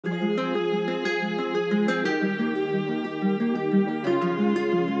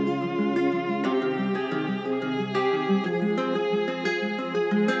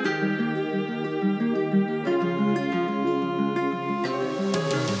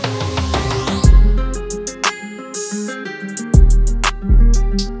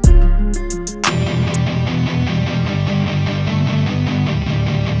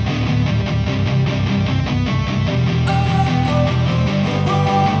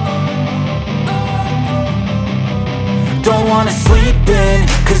wanna sleep in,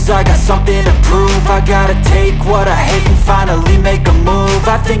 cause I got something to prove. I gotta take what I hate and finally make a move.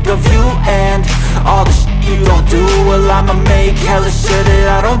 I think of you and all the shit you don't do. Well, I'ma make hella sure that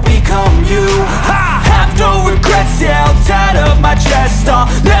I don't become you. I have no regrets, yeah, I'll tie up my chest. I'll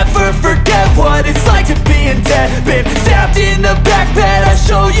never forget what it's like to be in debt. Been stabbed in the back bed, I'll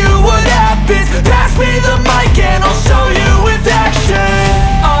show you what happens. Pass me the mic and I'll show you with action.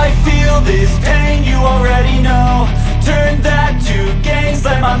 I feel this pain, you already know. Turn that to gains,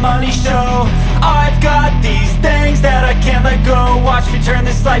 let my money show. I've got these things that I can't let go. Watch me turn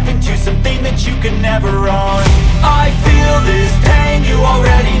this life into something that you could never own. I feel this pain, you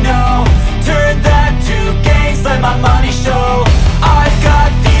already know. Turn that to gains, let my money show. I've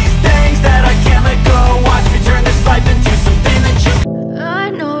got these things that I can't let go. Watch me turn this life into something that you... I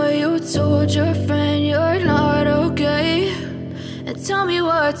know you told your friend you're not okay, and tell me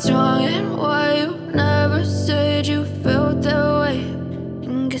what's wrong and why you never said you felt that way.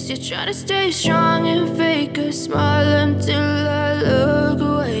 And guess you're trying to stay strong and fake a smile until I look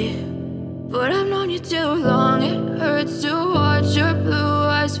away. But I've known you too long, it hurts to watch your blue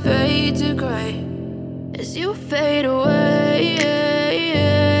eyes fade to gray as you fade away,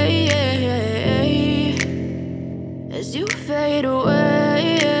 as you fade away.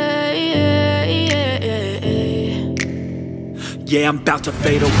 Yeah, I'm about to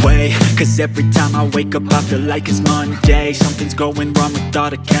fade away, cause every time I wake up I feel like it's Monday. Something's going wrong with all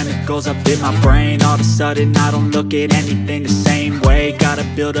the chemicals up in my brain. All of a sudden I don't look at anything the same way. Gotta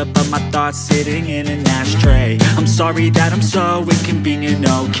build up of my thoughts sitting in an ashtray. I'm sorry that I'm so inconvenient,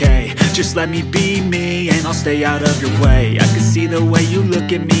 okay. Just let me be me and I'll stay out of your way. I can see the way you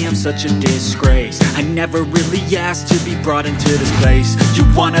look at me, I'm such a disgrace. I never really asked to be brought into this place. You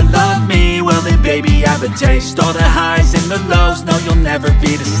wanna love me? Well then baby I have a taste. All the highs and the lows, no, you'll never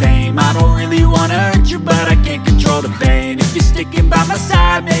be the same. I don't really wanna hurt you, but I can't control the pain. If you're sticking by my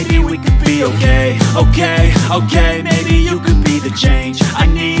side, maybe we could be okay. Okay, maybe you could be the change I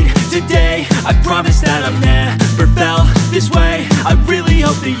need today. I promise that I've never felt this way. I really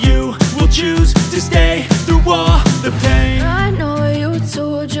hope that you will choose to stay through all the pain. I know you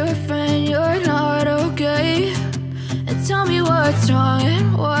told your friend you're not okay, and tell me what's wrong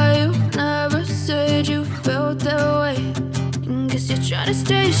and why you never said you felt that way. Guess you're trying to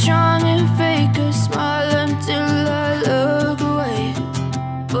stay strong and fake a smile until I look away.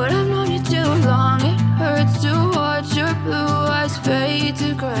 But I've known you too long, it hurts to watch your blue eyes fade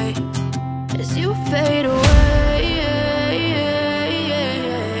to gray as you fade away,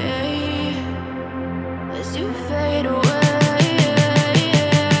 as you fade away,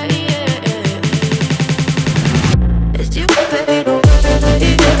 as you fade away.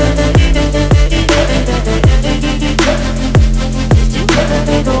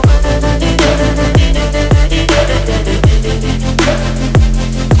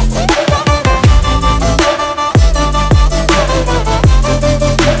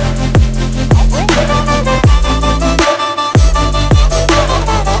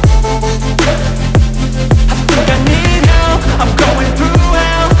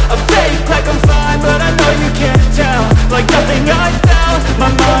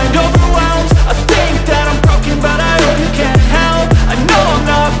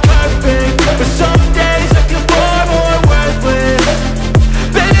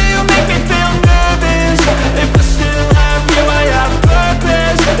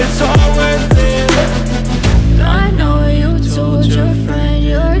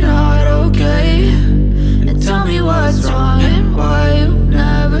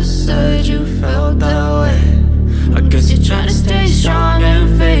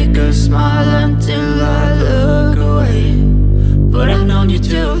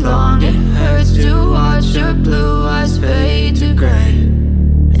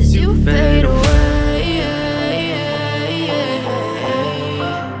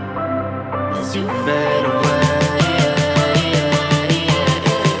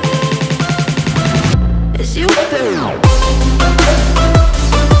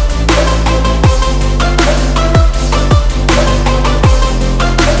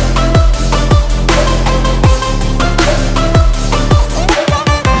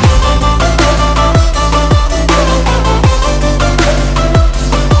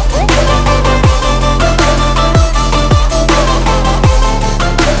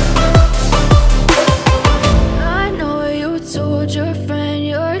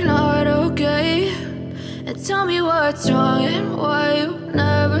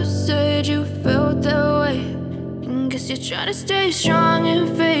 Try to stay strong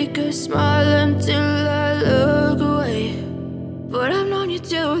and fake a smile until I look away. But I've known you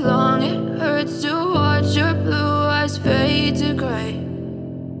too long, it hurts to watch your blue eyes skies fade to gray.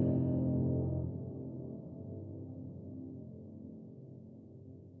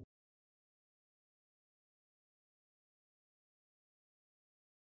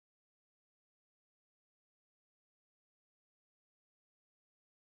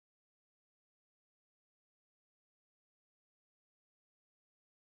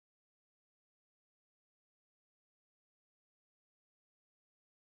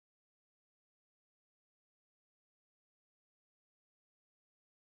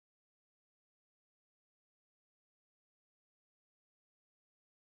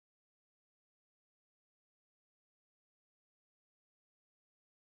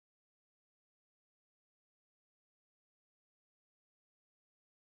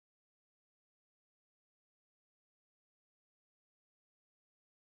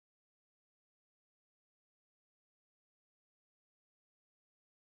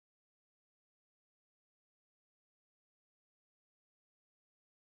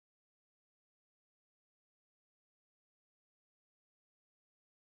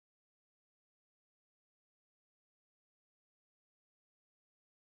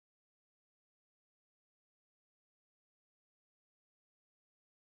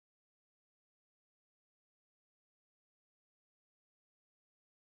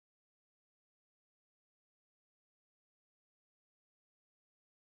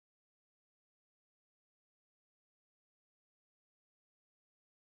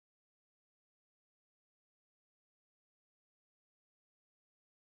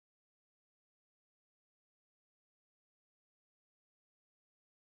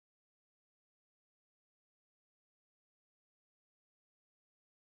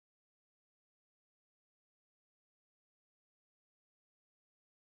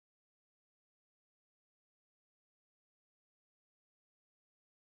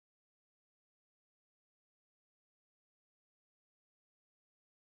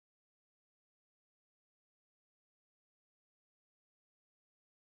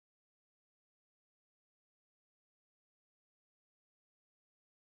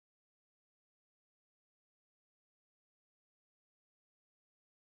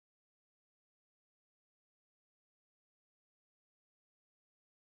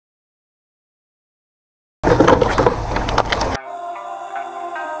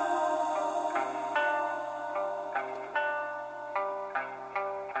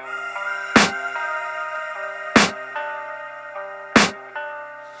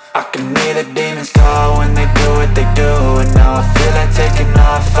 I can hear the demons call when they do what they do. And now I feel like taking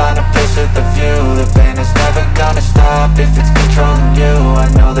off, find a place with a view. The pain is never gonna stop if it's controlling you.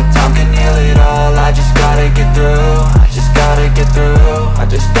 I know that time can heal it all, I just gotta get through. I just gotta get through, I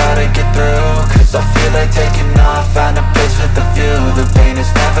just gotta get through. Cause I feel like taking off, find a place with a view. The pain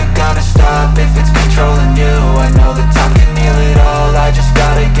is never gonna stop if it's controlling you. I know that time can heal it all, I just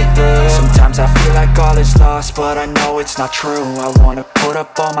gotta get through. Sometimes I feel like all is lost, but I know it's not true. I wanna put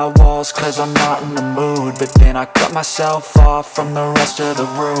up all my walls cause I'm not in the mood, but then I cut myself off from the rest of the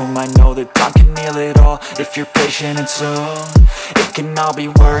room. I know that time can heal it all if you're patient, and soon it can all be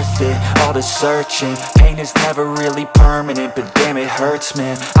worth it, all the searching. Pain is never really permanent, but damn it hurts,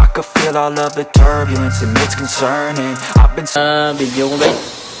 man. I could feel all of the turbulence and it's concerning. I've been video ko guys,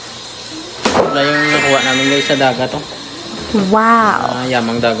 wala yung nakuha namin guys sa dagat to. Wow.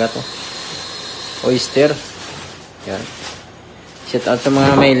 Yamang dagat to, oyster. Yan, shout out sa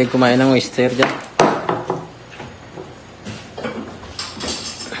mga mahilig kumain ng oyster dyan.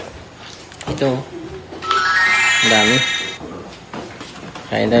 Ito, ang dami.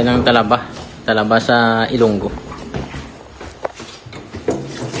 Kain tayo ng talaba sa Ilonggo.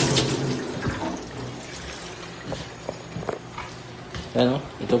 Ano,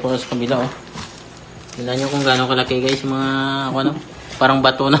 ito po sa kabila oh. Tingnan nyo kung gaano kalaki guys, mga ano, parang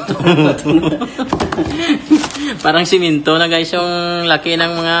bato na to. Parang siminto na guys yung laki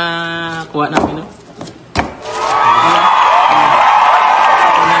ng mga kuha namin no.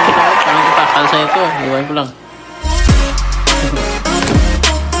 Parang ipakal sa ito, iwan ko lang.